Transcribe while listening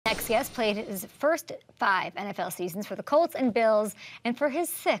yes, played his first 5 NFL seasons for the Colts and Bills, and for his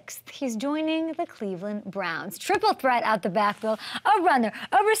 6th, he's joining the Cleveland Browns. Triple threat out the backfield, a runner,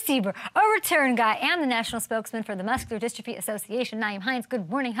 a receiver, a return guy, and the national spokesman for the Muscular Dystrophy Association, Nyheim Hynes. Good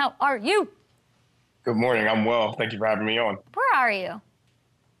morning, how are you? Good morning, I'm well. Thank you for having me on. Where are you?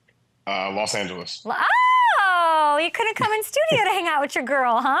 Los Angeles. Oh, you couldn't come in studio to hang out with your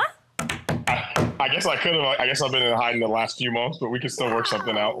girl, huh? I guess I could have. I guess I've been in hiding the last few months, but we can still work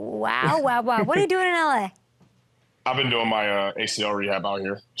something out. Wow. What are you doing in LA? I've been doing my ACL rehab out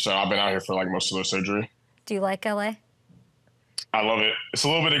here. So I've been out here for like most of the surgery. Do you like LA? I love it. It's a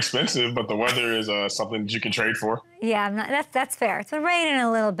little bit expensive, but the weather is something that you can trade for. Yeah, that's fair. It's been raining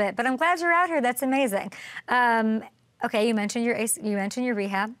a little bit, but I'm glad you're out here. That's amazing. Okay, you mentioned your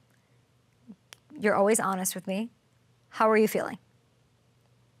rehab. You're always honest with me. How are you feeling?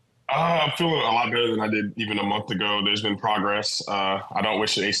 I'm feeling a lot better than I did even a month ago. There's been progress. I don't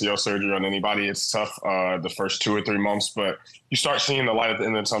wish the ACL surgery on anybody. It's tough the first 2 or 3 months, but you start seeing the light at the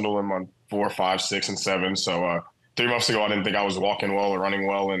end of the tunnel in month 4, 5, 6, and 7. So 3 months ago, I didn't think I was walking well or running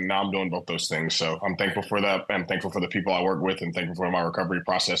well, and now I'm doing both those things. So I'm thankful for that. I'm thankful for the people I work with and thankful for my recovery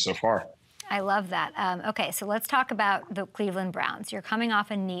process so far. I love that. Okay, so let's talk about the Cleveland Browns. You're coming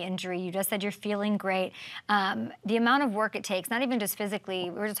off a knee injury. You just said you're feeling great. The amount of work it takes, not even just physically,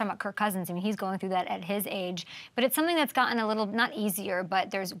 we were just talking about Kirk Cousins. I mean, he's going through that at his age, but it's something that's gotten a little, not easier, but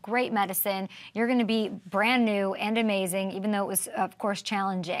there's great medicine. You're gonna be brand new and amazing, even though it was, of course,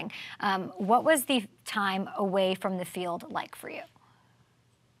 challenging. What was the time away from the field like for you?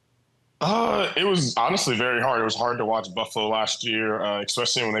 It was honestly very hard. It was hard to watch Buffalo last year,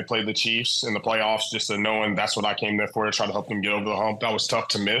 especially when they played the Chiefs in the playoffs, just knowing that's what I came there for, to try to help them get over the hump. That was tough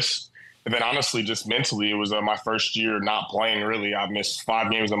to miss. And then honestly, just mentally, it was my first year not playing really. I've missed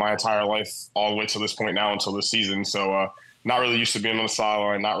 5 games in my entire life all the way to this point now until this season. So not really used to being on the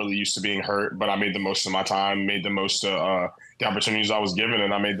sideline, not really used to being hurt, but I made the most of my time, made the most of the opportunities I was given,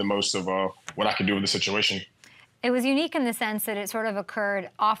 and I made the most of what I could do with the situation. It was unique in the sense that it sort of occurred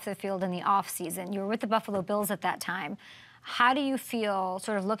off the field in the off season. You were with the Buffalo Bills at that time. How do you feel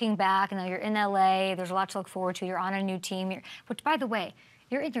sort of looking back? You're in LA, there's a lot to look forward to, you're on a new team, which by the way,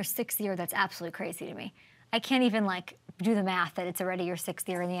 you're in your 6th year. That's absolutely crazy to me. I can't even like do the math that it's already your 6th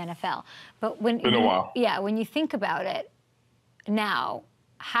year in the NFL. But when, been a while. Yeah, when you think about it now,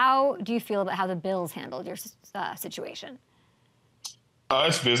 how do you feel about how the Bills handled your situation?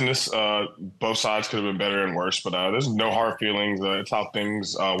 It's business. Both sides could have been better and worse, but there's no hard feelings. It's how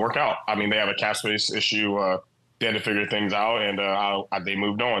things work out. I mean, they have a cap space issue. They had to figure things out, and they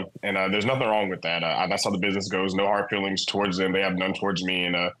moved on. And there's nothing wrong with that. That's how the business goes. No hard feelings towards them. They have none towards me,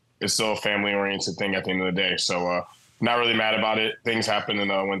 and it's still a family-oriented thing at the end of the day. So not really mad about it. Things happen, and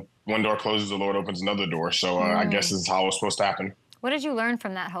when one door closes, the Lord opens another door. So I guess this is how it was supposed to happen. What did you learn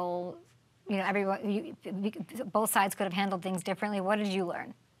from that whole? You know, both sides could have handled things differently. What did you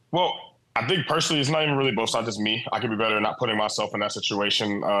learn? Well, I think personally, it's not even really both sides. It's me. I could be better at not putting myself in that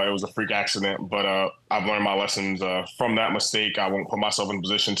situation. It was a freak accident, but I've learned my lessons from that mistake. I won't put myself in a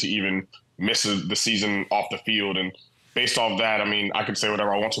position to even miss the season off the field. And based off that, I mean, I could say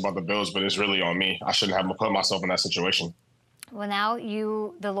whatever I want to about the Bills, but it's really on me. I shouldn't have put myself in that situation. Well, now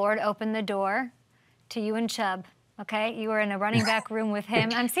the Lord opened the door to you and Chubb. Okay, you were in a running back room with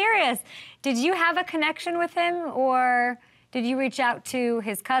him. I'm serious. Did you have a connection with him, or did you reach out to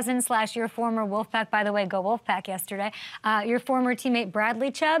his cousin / your former Wolfpack, by the way, go Wolfpack yesterday, your former teammate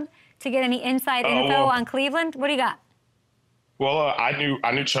Bradley Chubb, to get any inside info on Cleveland? What do you got? Well, I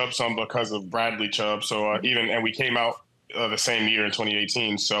knew Chubb some because of Bradley Chubb. So and we came out the same year in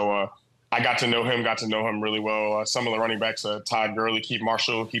 2018. So I got to know him really well. Some of the running backs, Todd Gurley, Keith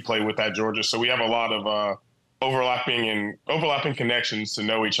Marshall, he played with at Georgia. So we have a lot of overlapping connections to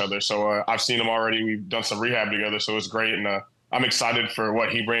know each other. So I've seen him already. We've done some rehab together, so it's great. And I'm excited for what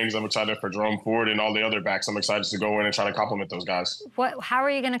he brings. I'm excited for Jerome Ford and all the other backs. I'm excited to go in and try to compliment those guys. How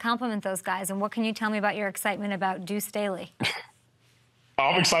are you going to compliment those guys? And what can you tell me about your excitement about Deuce Staley?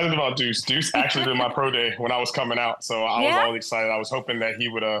 I'm excited about Deuce. Deuce actually did my pro day when I was coming out, so I was all excited. I was hoping that he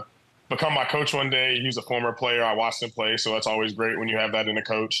would become my coach one day. He's a former player. I watched him play, so that's always great when you have that in a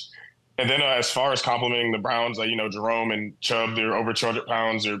coach. And then as far as complimenting the Browns, Jerome and Chubb, they're over 200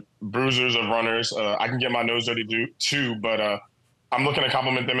 pounds. They're bruisers of runners. I can get my nose dirty too, but I'm looking to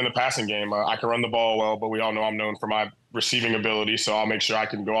compliment them in the passing game. I can run the ball well, but we all know I'm known for my receiving ability, so I'll make sure I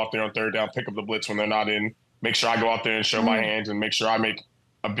can go out there on 3rd down, pick up the blitz when they're not in, make sure I go out there and show my hands, and make sure I make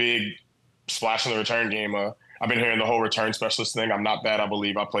a big splash in the return game. I've been hearing the whole return specialist thing. I'm not that. I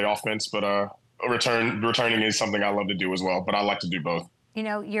believe I play offense, but returning is something I love to do as well, but I like to do both. You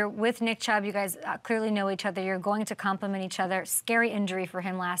know, you're with Nick Chubb. You guys clearly know each other. You're going to complement each other. Scary injury for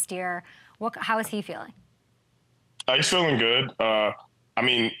him last year. How is he feeling? He's feeling good. I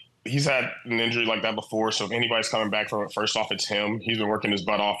mean, he's had an injury like that before, so if anybody's coming back from it, first off, it's him. He's been working his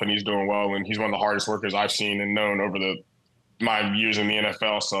butt off, and he's doing well, and he's one of the hardest workers I've seen and known over my years in the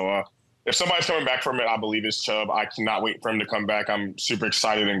NFL. So if somebody's coming back from it, I believe it's Chubb. I cannot wait for him to come back. I'm super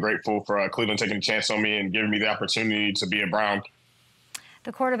excited and grateful for Cleveland taking a chance on me and giving me the opportunity to be a Brown.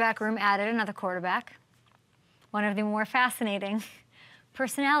 The quarterback room added another quarterback, one of the more fascinating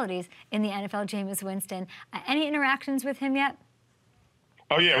personalities in the NFL, Jameis Winston. Any interactions with him yet?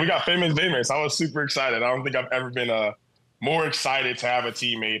 Oh, yeah, we got famous Jameis. I was super excited. I don't think I've ever been more excited to have a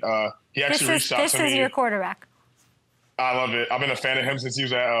teammate. He actually reached out to me. This is your quarterback. I love it. I've been a fan of him since he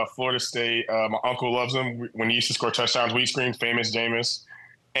was at Florida State. My uncle loves him. When he used to score touchdowns, we screamed famous Jameis.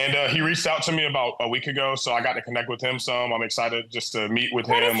 And he reached out to me about a week ago, so I got to connect with him some. I'm excited just to meet with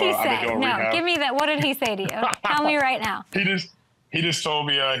him. What did he say? I've been doing rehab. Give me that. What did he say to you? Tell me right now. He just told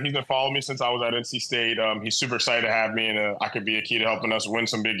me he's been following me since I was at NC State. He's super excited to have me, and I could be a key to helping us win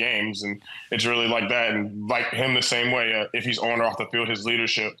some big games. And it's really like that. And like him the same way, if he's on or off the field, his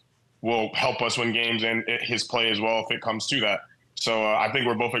leadership will help us win games and his play as well if it comes to that. So I think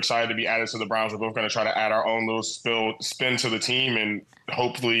we're both excited to be added to the Browns. We're both going to try to add our own little spin to the team and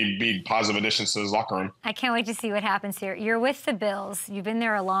hopefully be positive additions to his locker room. I can't wait to see what happens here. You're with the Bills. You've been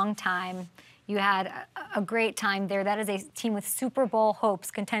there a long time. You had a great time there. That is a team with Super Bowl hopes,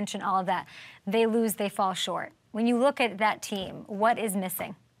 contention, all of that. They lose, they fall short. When you look at that team, what is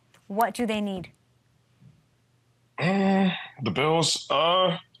missing? What do they need? The Bills,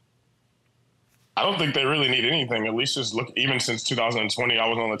 I don't think they really need anything. At least just look, even since 2020, I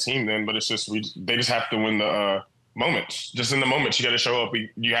was on the team then, but it's just, they just have to win the moments. Just in the moments, you got to show up.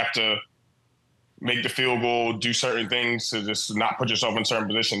 You have to make the field goal, do certain things to just not put yourself in certain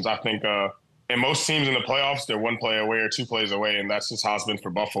positions. I think in most teams in the playoffs, they're one play away or two plays away, and that's just how it's been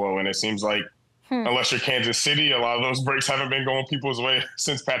for Buffalo. And it seems like unless you're Kansas City, a lot of those breaks haven't been going people's way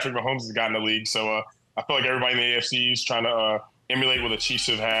since Patrick Mahomes has gotten in the league. So I feel like everybody in the AFC is trying to emulate what the Chiefs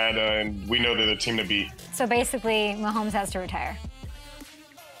have had, and we know they're the team to beat. So basically, Mahomes has to retire.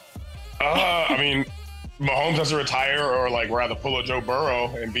 I mean, Mahomes has to retire, or like we're at the pull of Joe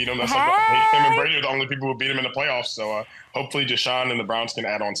Burrow and beat him. That's like him and Brady are the only people who beat him in the playoffs. So hopefully, Deshaun and the Browns can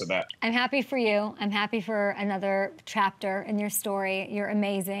add on to that. I'm happy for you. I'm happy for another chapter in your story. You're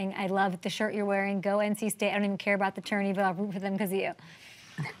amazing. I love the shirt you're wearing. Go NC State. I don't even care about the tourney, but I'll root for them because of you.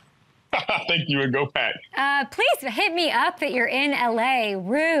 Thank you, and go Pack. Please hit me up that you're in LA.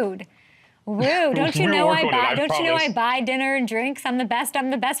 Rude. Don't you know I buy dinner and drinks? I'm the best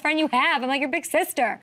friend you have. I'm like your big sister.